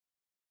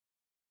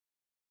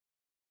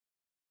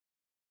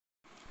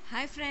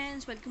Hi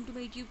friends, welcome to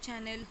my YouTube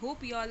channel.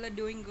 Hope you all are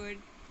doing good.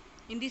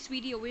 In this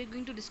video we are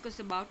going to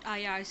discuss about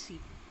IRC,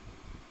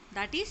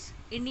 that is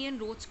Indian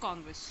Roads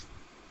Congress.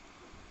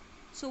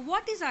 So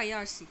what is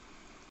IRC?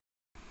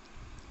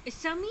 A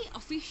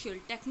semi-official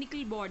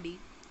technical body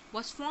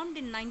was formed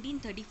in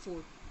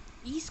 1934,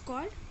 is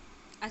called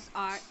as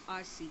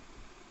IRC.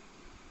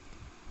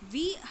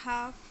 We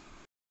have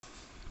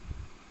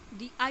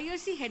the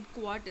IRC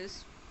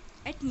headquarters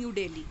at New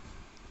Delhi.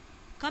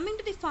 Coming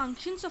to the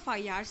functions of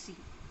IRC,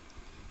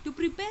 to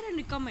prepare and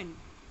recommend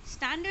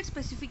standard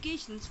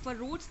specifications for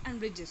roads and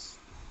bridges.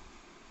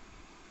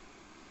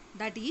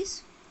 That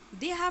is,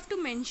 they have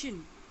to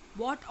mention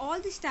what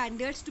all the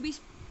standards to be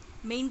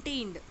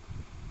maintained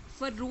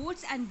for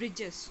roads and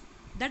bridges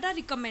that are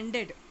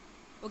recommended.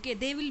 Okay,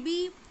 they will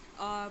be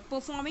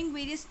performing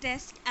various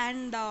tests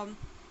and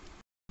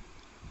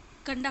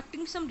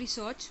conducting some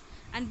research,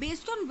 and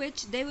based on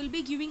which they will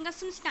be giving us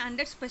some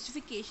standard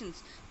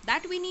specifications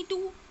that we need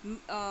to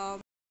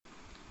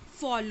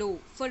follow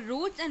for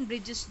roads and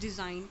bridges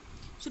design.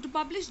 So to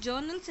publish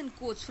journals and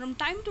quotes from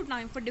time to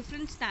time for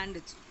different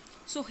standards.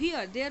 So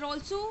here they are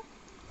also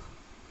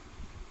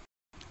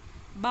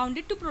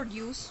bounded to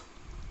produce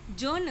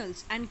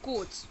journals and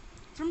quotes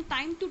from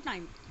time to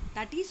time,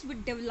 that is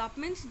with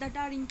developments that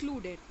are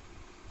included.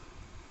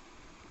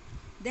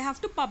 They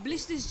have to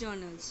publish these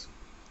journals.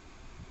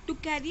 To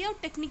carry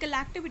out technical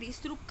activities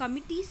through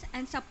committees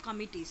and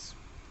subcommittees,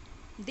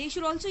 they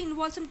should also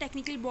involve some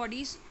technical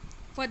bodies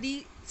for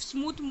the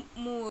smooth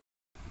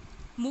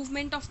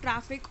movement of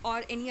traffic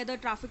or any other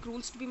traffic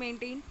rules to be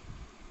maintained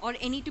or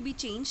any to be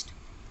changed.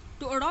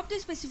 To adopt the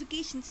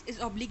specifications is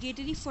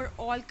obligatory for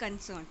all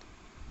concerned.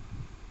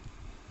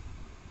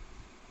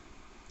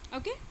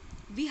 Okay,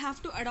 we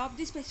have to adopt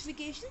the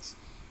specifications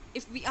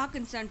if we are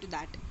concerned to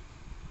that.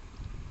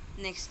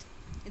 Next,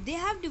 they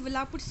have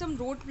developed some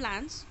road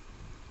plans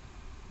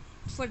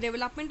for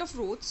development of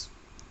roads.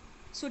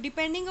 So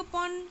depending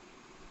upon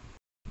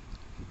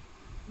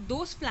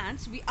those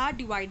plans, we are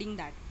dividing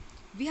that.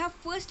 We have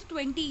first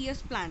 20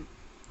 years plan.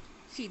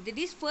 See, that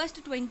is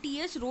first 20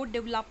 years road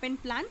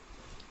development plan.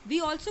 We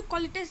also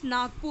call it as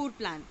Nagpur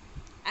plan,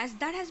 as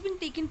that has been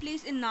taken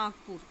place in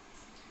Nagpur,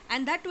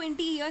 and that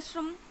 20 years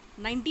from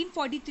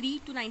 1943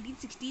 to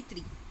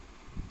 1963.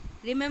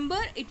 Remember,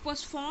 it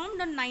was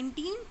formed on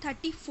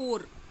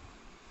 1934,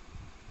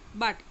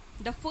 but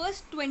the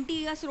first 20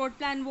 years road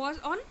plan was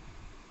on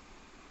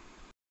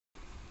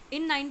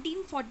in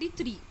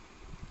 1943.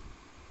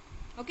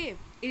 Okay,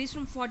 it is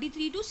from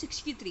 43 to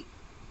 63.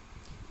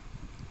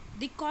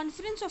 The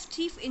Conference of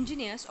Chief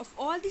Engineers of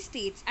all the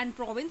states and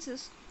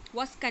provinces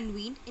was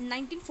convened in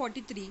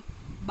 1943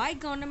 by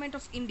Government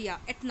of India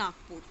at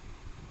Nagpur.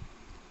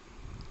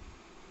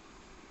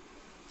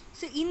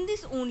 So in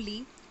this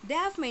only, they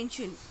have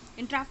mentioned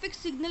in traffic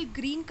signal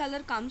green color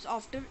comes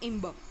after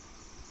amber.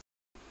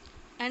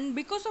 And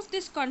because of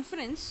this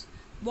conference,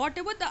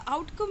 whatever the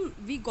outcome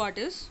we got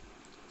is,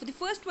 for the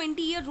first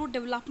 20-year road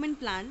development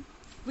plan,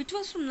 which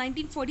was from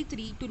 1943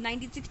 to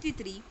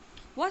 1963,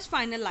 was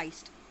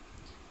finalized.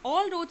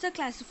 All roads are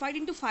classified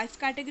into 5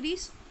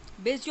 categories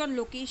based on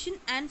location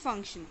and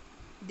function.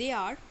 They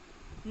are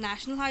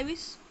national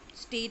highways,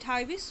 state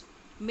highways,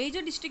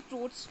 major district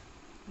roads,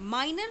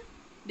 minor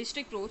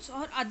district roads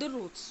or other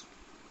roads.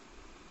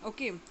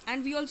 Okay,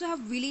 and we also have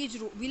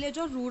village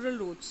or rural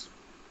roads.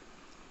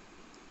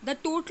 The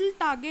total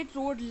target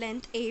road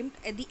length aimed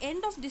at the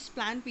end of this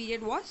plan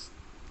period was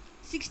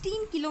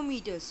 16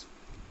 kilometers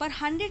per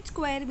 100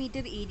 square meter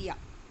area.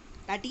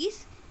 That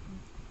is,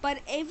 per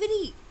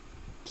every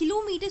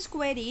kilometer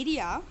square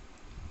area,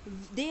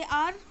 they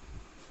are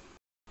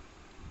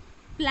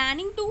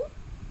planning to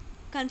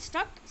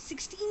construct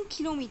 16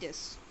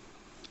 kilometers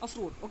of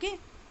road. Okay,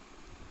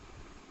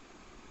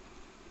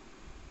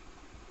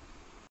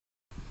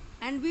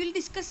 and we will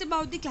discuss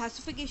about the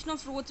classification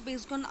of roads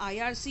based on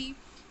IRC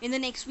in the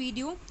next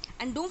video,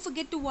 and don't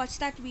forget to watch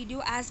that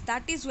video as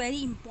that is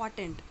very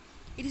important.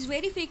 It is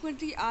very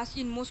frequently asked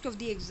in most of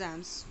the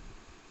exams.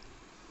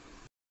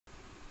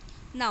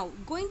 Now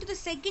going to the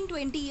second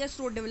 20 years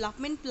road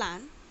development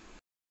plan.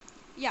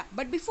 Yeah,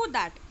 but before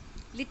that,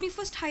 let me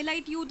first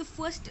highlight you the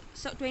first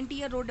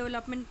 20-year road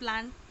development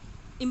plan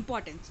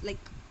importance, like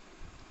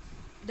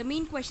the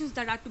main questions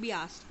that are to be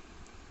asked.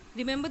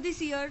 Remember this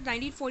year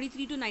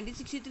 1943 to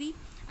 1963,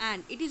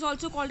 and it is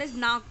also called as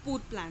Nagpur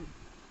plan.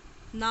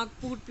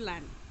 Nagpur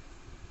plan.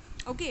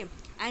 Okay,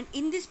 and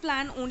in this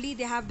plan only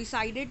they have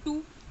decided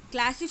to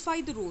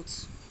classify the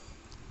roads.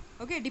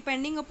 Okay,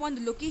 depending upon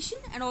the location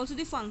and also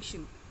the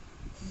function.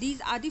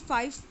 These are the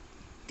 5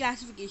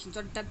 classifications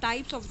or the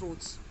types of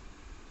roads.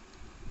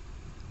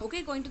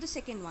 Okay, going to the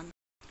second one.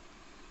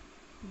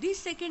 This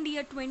second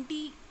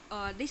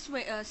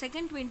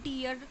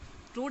 20-year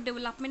road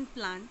development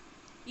plan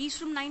is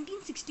from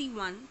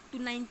 1961 to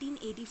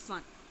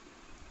 1981.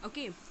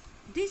 Okay,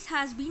 this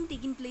has been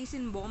taking place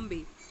in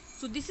Bombay.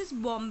 So this is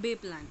Bombay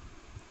plan.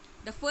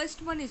 The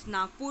first one is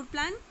Nagpur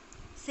plan,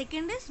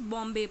 second is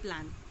Bombay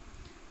plan.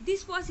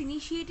 This was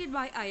initiated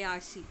by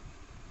IRC.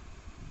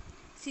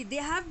 See, they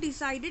have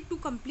decided to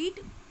complete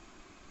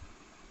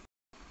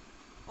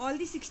all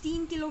the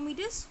 16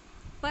 kilometers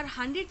per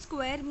 100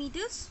 square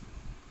meters.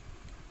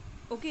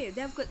 Okay,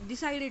 they have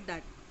decided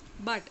that,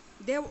 but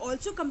they have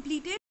also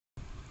completed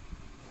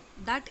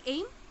that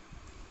aim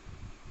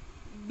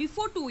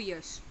before 2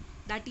 years.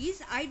 That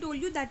is, I told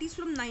you, that is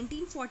from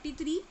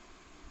 1943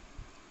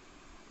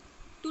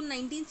 to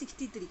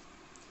 1963,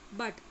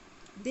 but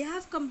they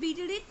have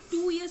completed it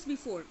 2 years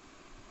before.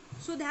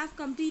 So they have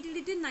completed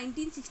it in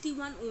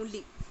 1961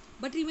 only.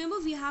 But remember,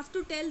 we have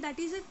to tell that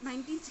is at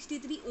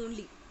 1963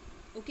 only.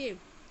 Okay,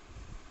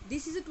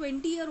 this is a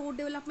 20-year road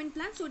development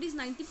plan, so it is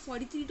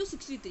 1943 to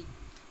 63.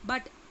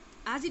 But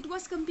as it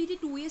was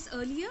completed 2 years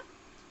earlier,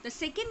 the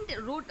second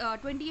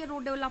 20-year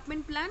road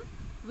development plan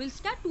will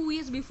start 2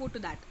 years before to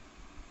that.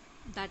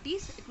 That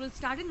is, it will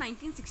start in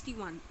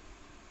 1961.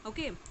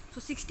 Okay, so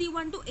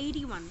 61 to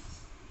 81.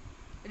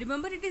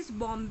 Remember, it is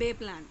Bombay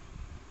plan.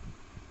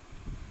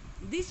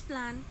 This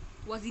plan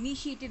was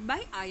initiated by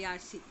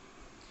IRC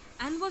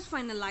and was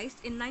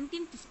finalized in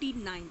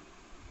 1959.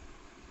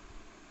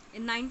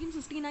 In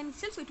 1959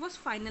 itself, it was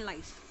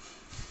finalized,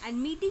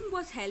 and meeting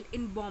was held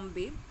in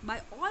Bombay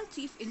by all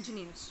chief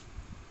engineers.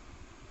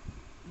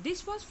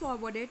 This was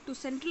forwarded to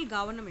central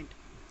government,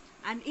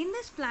 and in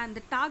this plan,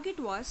 the target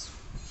was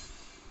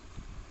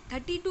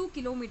 32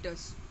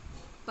 kilometers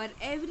per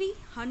every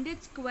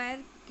 100 square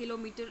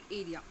kilometer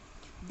area.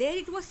 There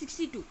it was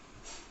 62.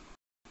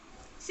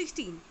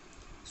 16.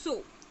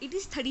 So it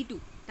is 32.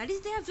 That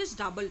is, they have just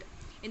doubled.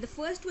 In the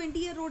first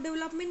 20-year road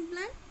development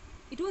plan,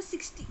 it was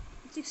 16,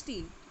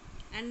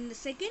 and the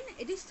second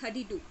it is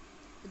 32.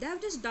 They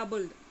have just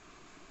doubled.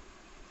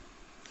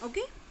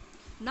 Okay.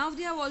 Now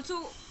they have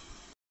also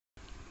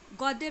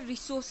got their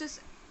resources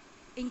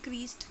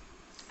increased,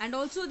 and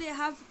also they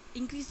have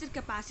increased their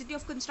capacity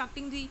of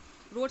constructing the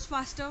roads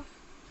faster.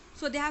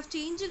 So they have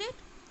changed it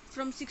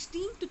from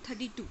 16 to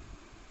 32.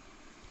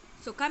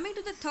 So coming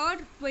to the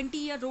third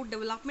 20-year road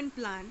development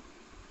plan,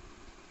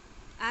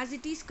 as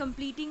it is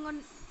completing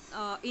on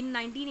in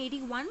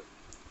 1981,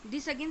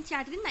 this again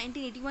started in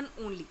 1981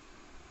 only.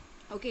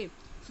 Okay,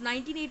 so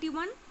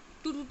 1981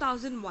 to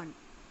 2001,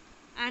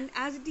 and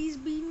as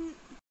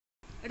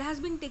it has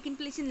been taken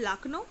place in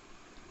Lucknow.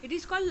 It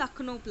is called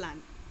Lucknow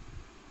plan.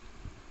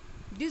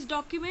 This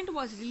document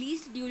was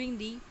released during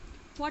the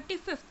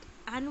 45th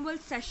annual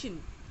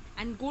session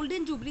and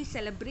Golden Jubilee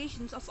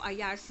celebrations of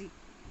IRC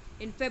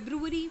in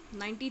February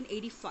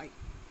 1985.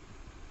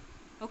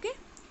 Okay,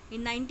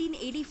 in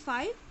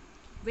 1985,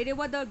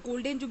 wherever the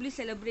Golden Jubilee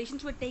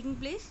celebrations were taking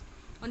place,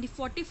 on the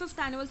 45th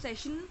annual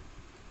session,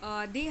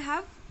 they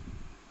have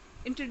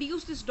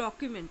introduced this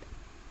document.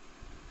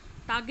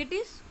 Target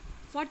is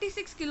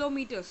 46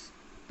 kilometers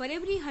per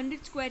every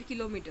 100 square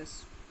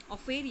kilometers of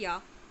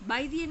area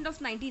by the end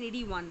of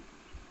 1981,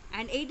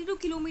 and 82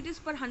 kilometers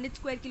per 100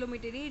 square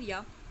kilometer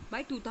area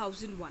by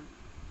 2001.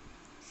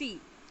 See,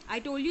 I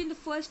told you in the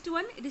first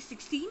one it is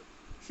 16,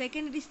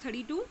 second it is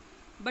 32,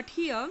 but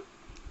here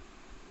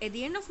at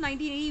the end of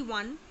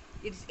 1981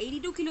 it is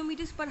 82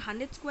 kilometers per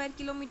 100 square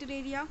kilometer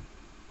area.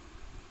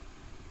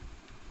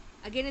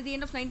 Again at the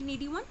end of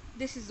 1981,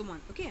 this is the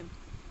one. Okay,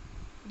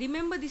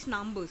 remember these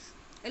numbers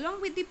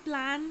along with the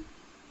plan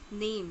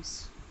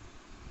names,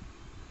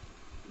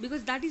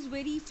 because that is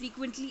very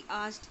frequently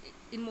asked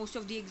in most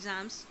of the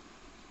exams.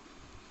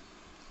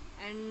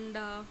 And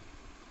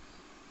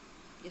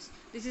yes,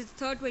 this is the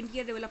third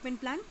 20-year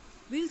development plan.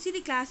 We will see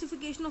the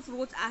classification of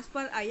roads as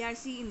per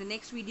IRC in the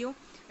next video,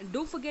 and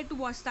don't forget to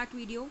watch that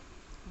video.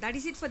 That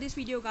is it for this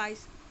video,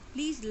 guys.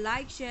 Please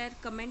like, share,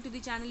 comment to the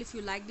channel if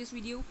you like this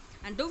video,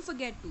 and don't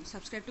forget to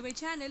subscribe to my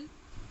channel.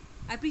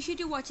 I appreciate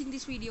you watching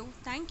this video.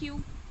 Thank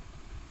you.